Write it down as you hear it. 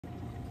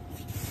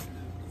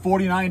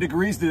49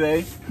 degrees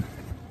today.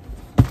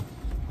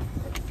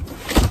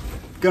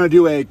 Gonna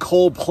do a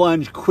cold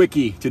plunge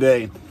quickie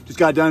today. Just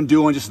got done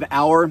doing just an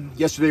hour.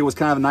 Yesterday was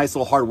kind of a nice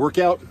little hard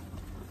workout.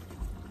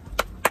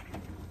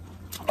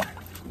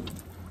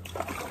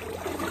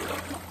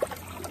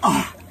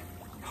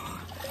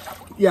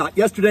 Yeah,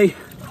 yesterday,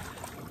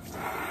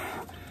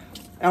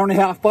 hour and a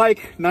half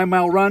bike,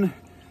 9-mile run.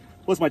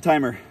 What's my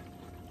timer?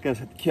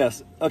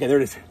 Yes, okay, there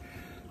it is.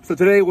 So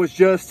today was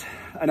just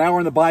an hour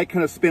on the bike,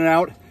 kind of spinning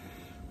out.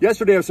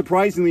 Yesterday, I was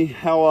surprisingly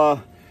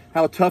how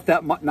tough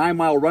that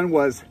 9-mile run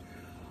was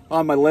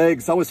on my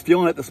legs. I was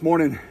feeling it this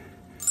morning.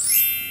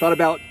 Thought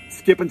about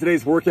skipping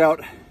today's workout,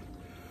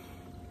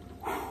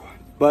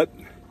 but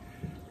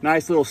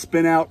nice little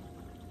spin out.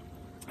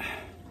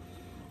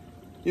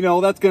 You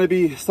know, that's going to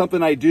be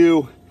something I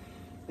do.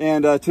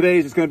 And today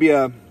is just going to be,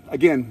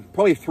 again,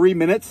 probably 3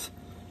 minutes.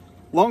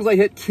 As long as I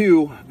hit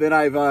 2, then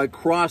I've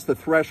crossed the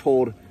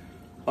threshold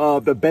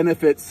of the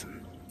benefits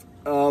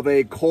of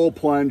a cold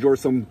plunge or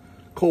some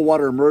cold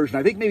water immersion.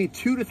 I think maybe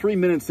 2 to 3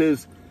 minutes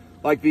is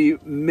like the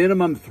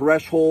minimum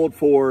threshold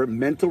for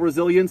mental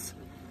resilience.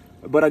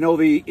 But I know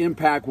the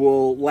impact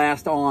will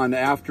last on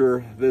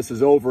after this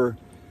is over,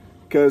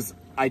 because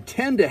I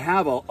tend to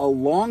have a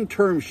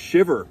long-term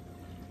shiver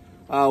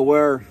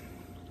where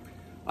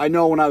I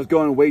know when I was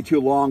going way too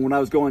long, when I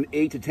was going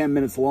 8 to 10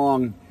 minutes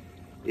long,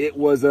 it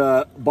was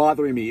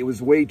bothering me. It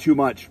was way too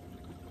much.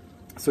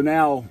 So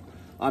now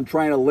I'm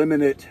trying to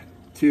limit it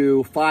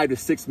to 5 to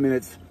 6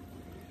 minutes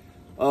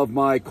of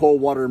my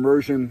cold water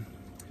immersion.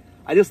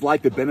 I just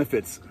like the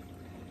benefits.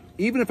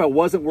 Even if I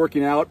wasn't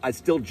working out, I'd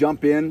still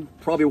jump in.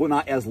 Probably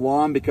not as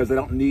long because I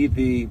don't need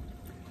the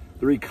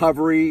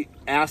recovery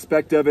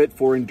aspect of it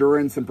for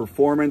endurance and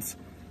performance.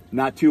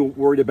 Not too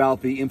worried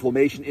about the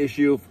inflammation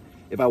issue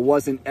if I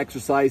wasn't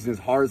exercising as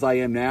hard as I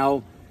am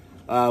now.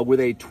 With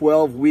a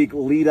 12-week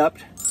lead up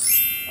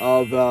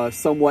of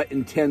somewhat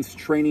intense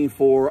training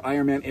for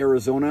Ironman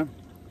Arizona,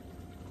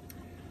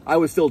 I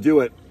would still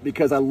do it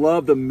because I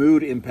love the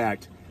mood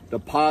impact, the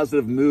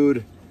positive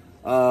mood,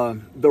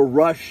 the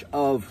rush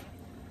of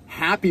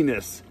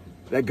happiness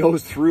that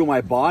goes through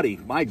my body.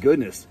 My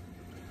goodness.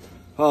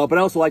 But I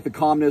also like the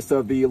calmness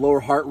of the lower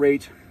heart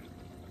rate,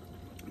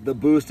 the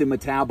boost in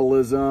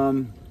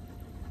metabolism,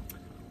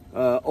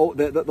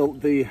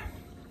 the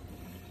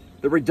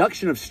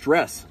reduction of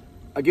stress.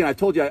 Again, I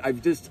told you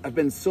I've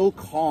been so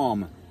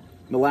calm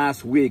in the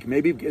last week.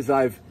 Maybe because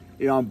I've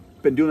been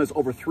doing this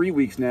over 3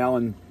 weeks now,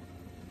 and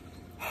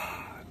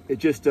it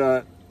just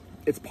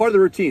it's part of the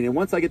routine. And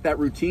once I get that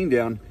routine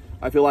down,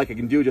 I feel like I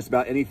can do just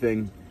about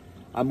anything.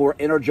 I'm more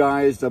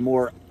energized. I'm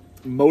more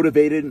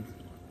motivated,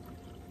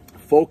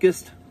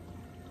 focused.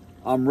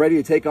 I'm ready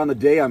to take on the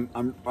day.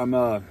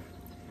 I'm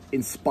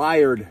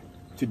inspired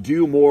to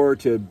do more,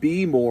 to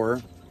be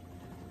more,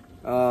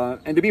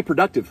 and to be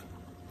productive.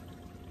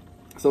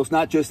 So it's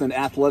not just an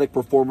athletic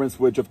performance,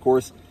 which of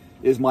course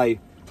is my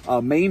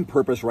main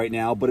purpose right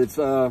now, but it's,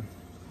 I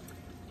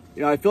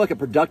feel like a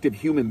productive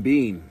human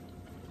being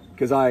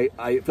because I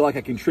feel like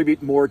I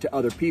contribute more to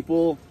other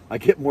people. I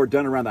get more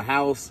done around the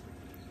house.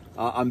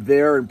 I'm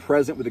there and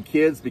present with the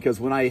kids because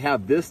when I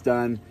have this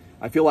done,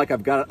 I feel like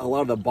I've got a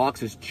lot of the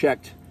boxes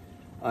checked,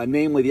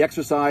 namely the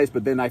exercise,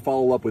 but then I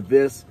follow up with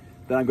this.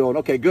 Then I'm going,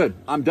 okay, good,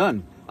 I'm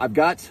done. I've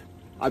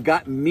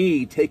got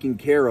me taken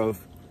care of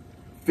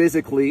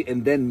physically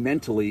and then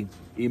mentally,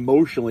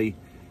 emotionally.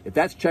 If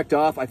that's checked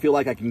off, I feel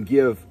like I can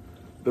give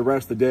the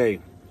rest of the day.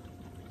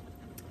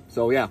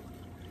 So yeah,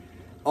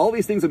 all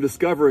these things I'm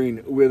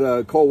discovering with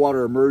a cold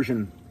water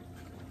immersion,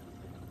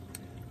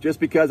 just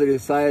because I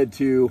decided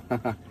to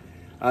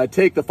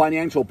take the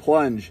financial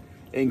plunge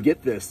and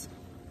get this.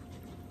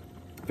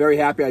 Very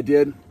happy I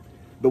did.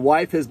 The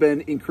wife has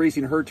been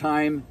increasing her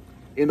time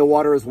in the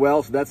water as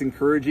well, so that's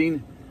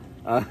encouraging.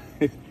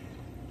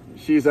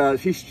 She's on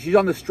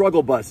the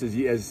struggle bus,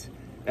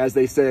 as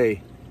they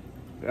say.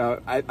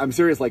 I'm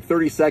serious, like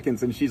 30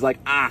 seconds, and she's like,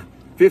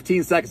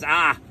 15 seconds,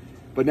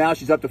 But now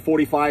she's up to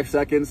 45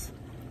 seconds.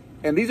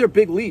 And these are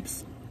big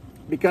leaps,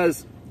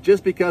 because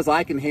just because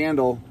I can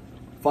handle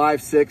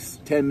 5, 6,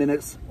 10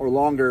 minutes or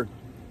longer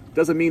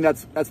doesn't mean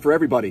that's for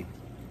everybody.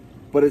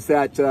 But it's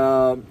that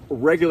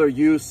regular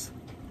use.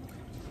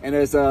 And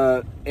as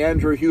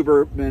Andrew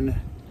Huberman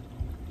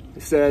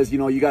says,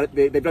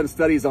 they've done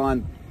studies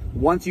on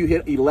once you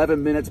hit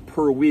 11 minutes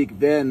per week,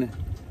 then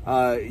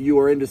you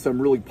are into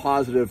some really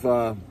positive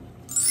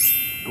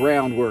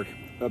groundwork,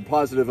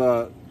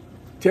 positive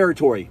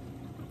territory,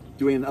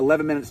 doing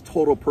 11 minutes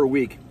total per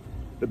week.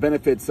 The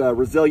benefits,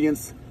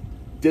 resilience,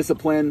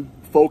 discipline,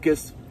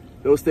 focus,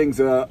 those things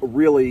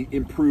really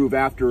improve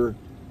after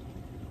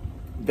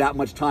that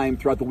much time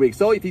throughout the week.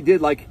 So if you did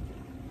like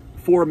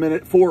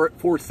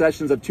 4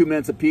 sessions of 2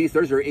 minutes apiece,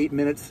 there's your 8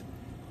 minutes.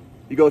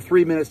 You go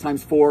 3 minutes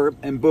times 4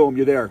 and boom,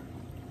 you're there.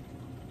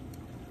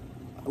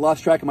 I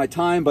lost track of my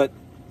time, but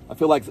I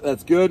feel like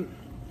that's good.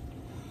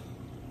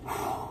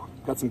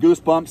 Got some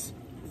goosebumps. It's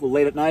a little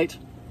late at night.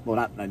 Well,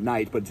 not at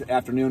night, but it's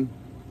afternoon.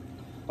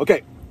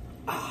 Okay.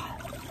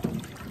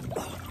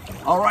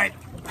 All right.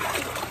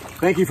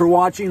 Thank you for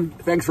watching.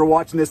 Thanks for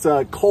watching this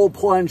cold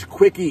plunge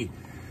quickie.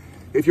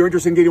 If you're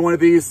interested in getting one of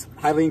these,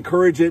 highly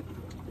encourage it.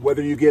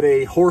 Whether you get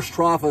a horse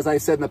trough, as I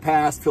said in the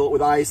past, fill it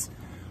with ice,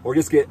 or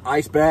just get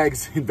ice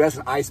bags, invest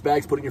in ice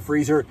bags, put it in your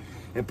freezer,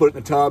 and put it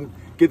in the tub.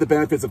 Get the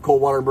benefits of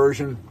cold water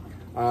immersion.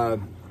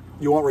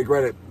 You won't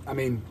regret it. I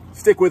mean,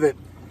 stick with it,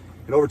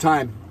 and over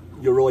time,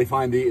 you'll really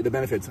find the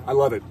benefits. I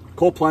love it.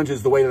 Cold plunge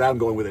is the way that I'm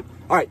going with it.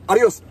 All right,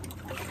 adios.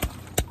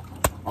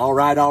 All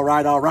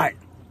right.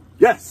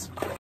 Yes.